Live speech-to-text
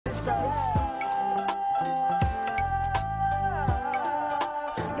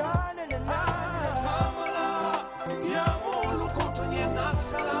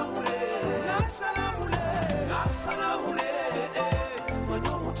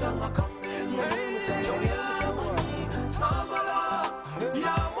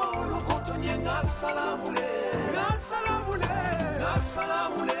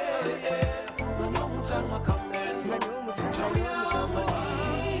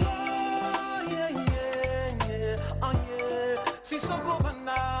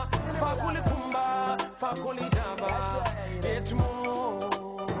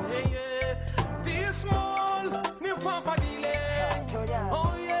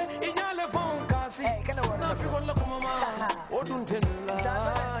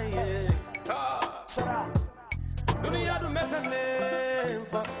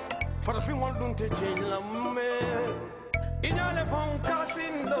For the film don't change la me. In your phone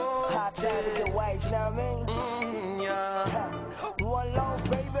casting though. Hot time to get white, you know what I mean? Yeah. One love,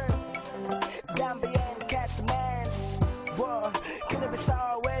 baby. Gambian Castamans. Whoa,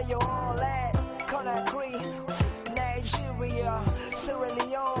 Guinea-Bissau, where you all at? Conakry, Nigeria, Sierra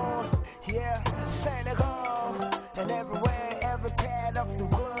Leone, yeah, Senegal, and everywhere, every part of the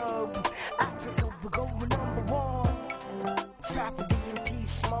globe. Africa, we're going #1. Trap the DMT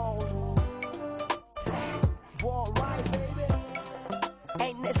small. War right, baby.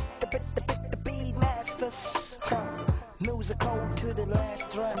 Ain't this the beat masters? Musical to the last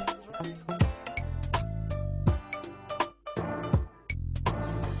track.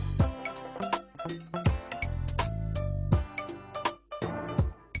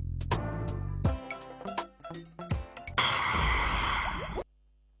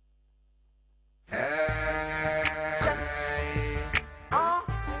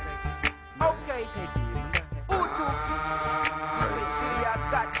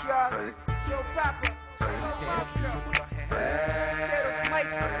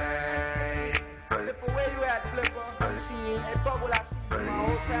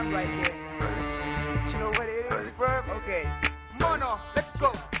 Okay, Mono, let's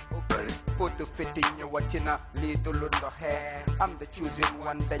go. Okay, put the fit in your watching little under hair. I'm the choosing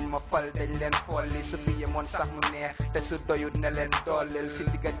one, then my fall, then len fall. Listen to your mon samune. That's what you nelen dolel.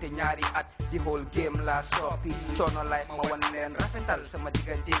 Sildigante nyari at the whole game last soppy. Chono like my one len. Rafetal sama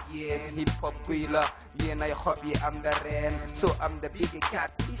digante ye. Hip hop guila. Ye na hobby, I'm the rain. So I'm the big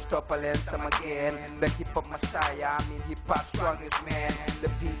cat. Please stop a len some again. The hip hop messiah. I mean hip hop strongest man. The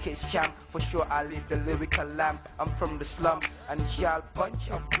PK's champ. For sure I lead the lyrical lamp. I'm from the slum and y'all bunch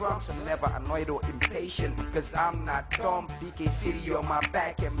of drums. I'm never annoyed or impatient, cause I'm not dumb. BK City on my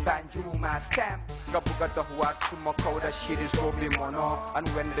back and Banjo my stamp. Gabuga the what sumo that shit is probably mono. And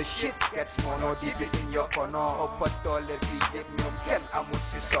when the shit gets mono, deep it in your corner. Opatole beat me ken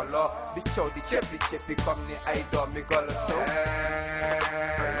amusi solo. The chow the chippy come ni idol me golo so.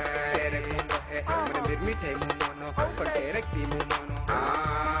 Terek mundo he, menir mi te mundo, kon terek ti mundo.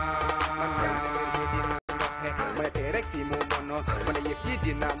 Terek ti mundo, mana ye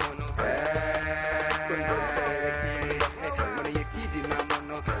dinamono. Mana ye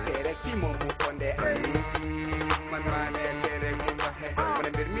dinamono, terek ti mundo konde. Man terek mundo he, mana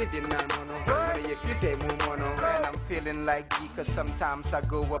bermi dinamono. Mana ye te mundo. And I'm feeling like G, cause sometimes I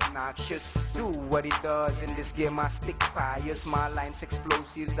go obnoxious. Do what it does in this game, I stick fires. My lines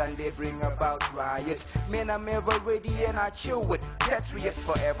explosives and they bring about riots. Man, I'm ever ready and I chill with patriots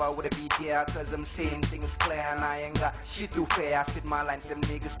forever. Would it be there? Cause I'm saying things clear and I ain't got shit too fair. I spit my lines, them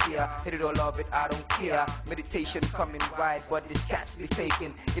niggas clear. Hit it all of it, I don't care. Meditation coming right, but these cats be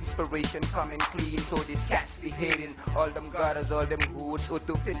faking. Inspiration coming clean, so these cats be hating. All them gutters, all them hoods, who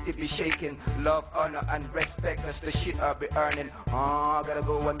to 50 be shaking. Love, honor, and respect, that's the shit I be earning. I gotta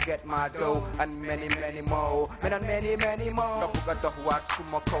go and get my dough, and many more. Man, and many more. Don't forget the what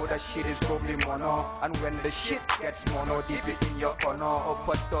sumo code, that shit is probably mono. And when the shit gets mono, deep it in your corner.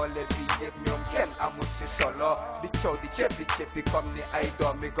 Opatole be it me ken amusi solo. The chow the chippy come ni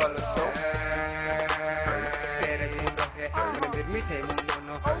idol me golo so. Terek mundo he, menir mi te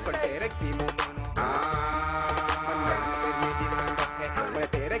mundo, kon terek ti mundo. Mana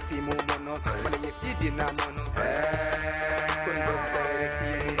terek ti mundo, mana ye dinamono.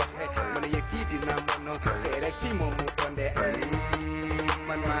 Mana ye dinamono, terek ti mundo konde.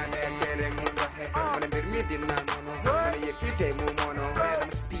 Man terek mundo he, mana bermi dinamono, mana ye te mundo.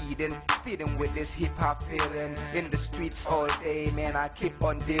 I'm speeding feeding with this hip-hop feeling. In the streets all day, man, I keep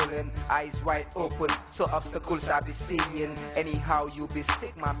on dealing. Eyes wide open, so obstacles I be seeing. Anyhow, you be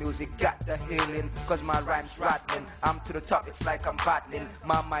sick, my music got the healing. Cause my rhymes rattling, I'm to the top, it's like I'm battling.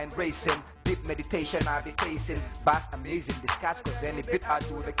 My mind racing, deep meditation I be facing. Bass amazing, this catch, cause any bit I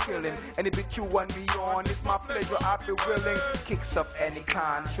do the killing. Any bit you want me on, it's my pleasure, I be willing. Kicks of any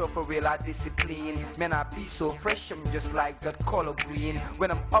kind, show for real I discipline. Man, I be so fresh, I'm just like that color green.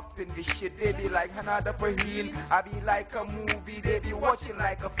 When I'm up in this shit, they be like another for heel. I be like a movie, they be watching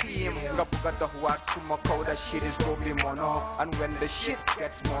like a film. Got the watch sumo cow, that shit is probably mono. And when the shit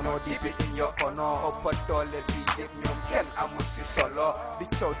gets mono, deep it in your corner. Up a dollar be it no ken amusi solo. The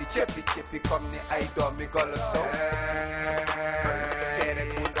chow, the chippy come ni I do me golo so.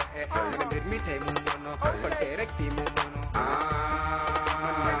 Terek mundo he, mendir mi te mumono, kon terek ti mumono.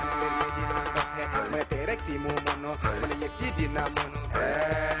 Me terek ti mumono, me yeki di na mono.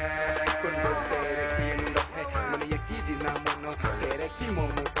 Kon terek ti mundo he, me yeki di na mono, terek ti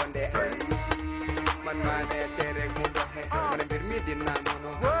mumu konde. Man terek mundo he, mendir mi di na mono,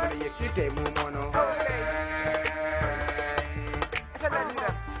 me yeki te mumono.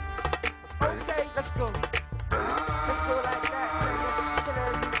 Okay, let's go. Let's go like that.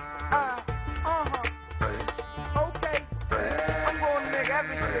 Okay. I'm gonna make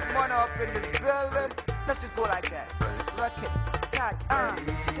every shit money up in this building. Let's just go like that. Rock it, tight,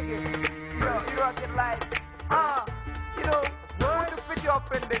 check it. You rock it like, you know, put the fit you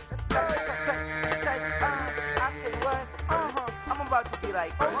up in this. Tight, I say what? I'm about to be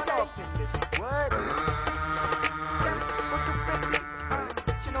like, up in this. What? Put the 50.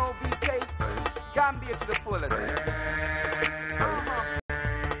 You know, BK, Gambia to the fullest.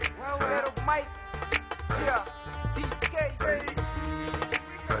 Well, little Mike, yeah, BK, JD.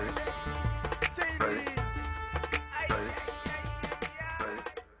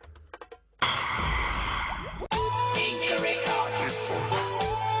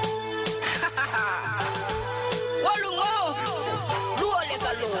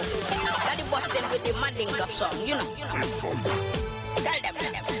 Daddy busted with the Mandinga song, you know. Tell them,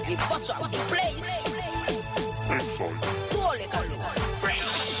 we bust up the place. Holy Kalu, fresh.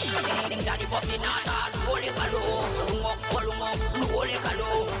 Daddy busting out all. Holy Kalu, Walungo, Holy Kalu,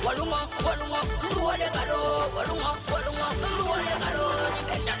 Walungo, Holy Kalu, Walungo, Holy Kalu.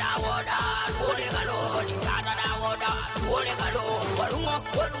 Enter the water, Holy Kalu, enter the water, Holy Kalu, Walungo,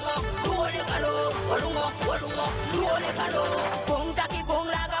 Holy Kalu, Walungo, Holy Kalu. Punta kung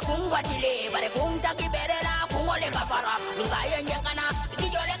laga kung wadile, bare kung taki berera kung ole kafara. Ngaya nyangana,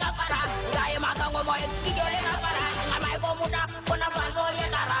 kijole kafara. Ngaya makango moy, kijole kafara. Ngamay ko muda, kona panzo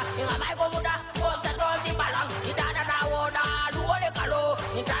yetara. Ngamay ko muda, kota tol di balang. Itada da woda, duole kalo.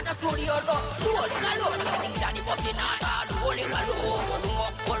 Itada studio do, duole kalo. Ngani bosinata, duole kalo.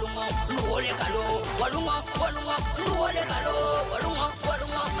 Walungo, duole kalo. Walungo, duole kalo. Walungo,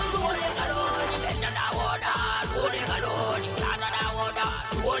 duole kalo. Itada woda, duole kalo. Itada da woda,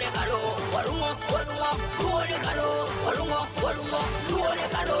 duole kalo. Walungo, duole kalo. Walungo, duole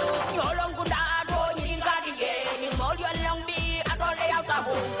kalo. Nyolong kundado, nyingkadige, nyingolyo longbi, atole ya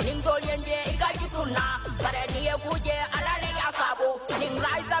sabu. Nyingolyenje, ikajutuna, bare niye kuje, alale ya sabu.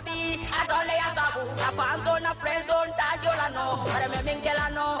 Ningraisabi, atole ya sabu. Apanzo na friendzone, tajolano, bare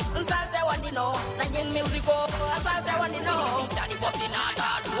memingkelano, nsanse wandino, na nying musico, nsanse wandino. Tani bosinata,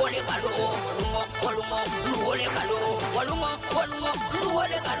 duole kalo. Walungo, duole kalo. Walungo,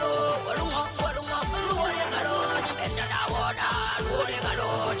 duole kalo. Walungo, duole kalo. Enter the water, duole kalo.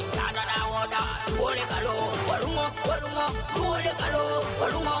 Enter the water, duole kalo. Walungo, duole kalo.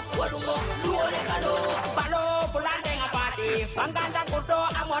 Walungo, duole kalo. Palo, pulante ngapati. Pangkanta kuto,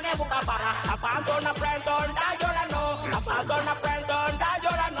 amone buka para. Apanso na friendzone, tajolano. Apanso na friendzone,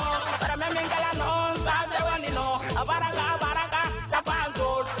 tajolano. Para memengkalano, sanse wanino. Abaraka, tapanso.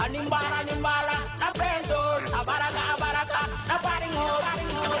 Animbara, na friendzone. Abaraka, na paringo.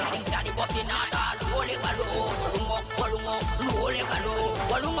 Daddy bosinata, duole kalo. Walungo, duole kalo.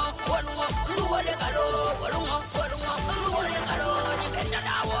 Walungo, duole kalo. Walungo, duole kalo. Enter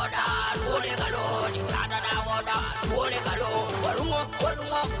the water, duole kalo. Enter the water, duole kalo. Walungo,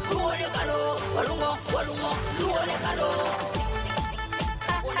 duole kalo. Walungo, duole kalo.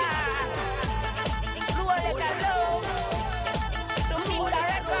 Duole kalo. Tumula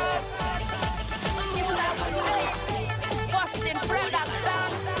Records. Boston Production.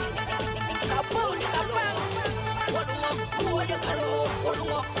 Kapuli kapang. Walungo, duole kalo.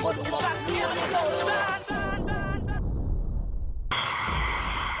 Walungo,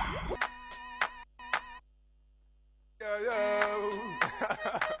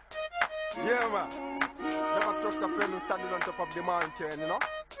 Yeah, man. Never trust a friend who's standing on top of the mountain, you know?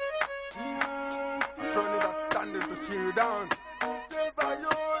 Trinidad standing to see you down. Silver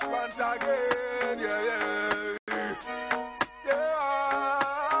youth once again.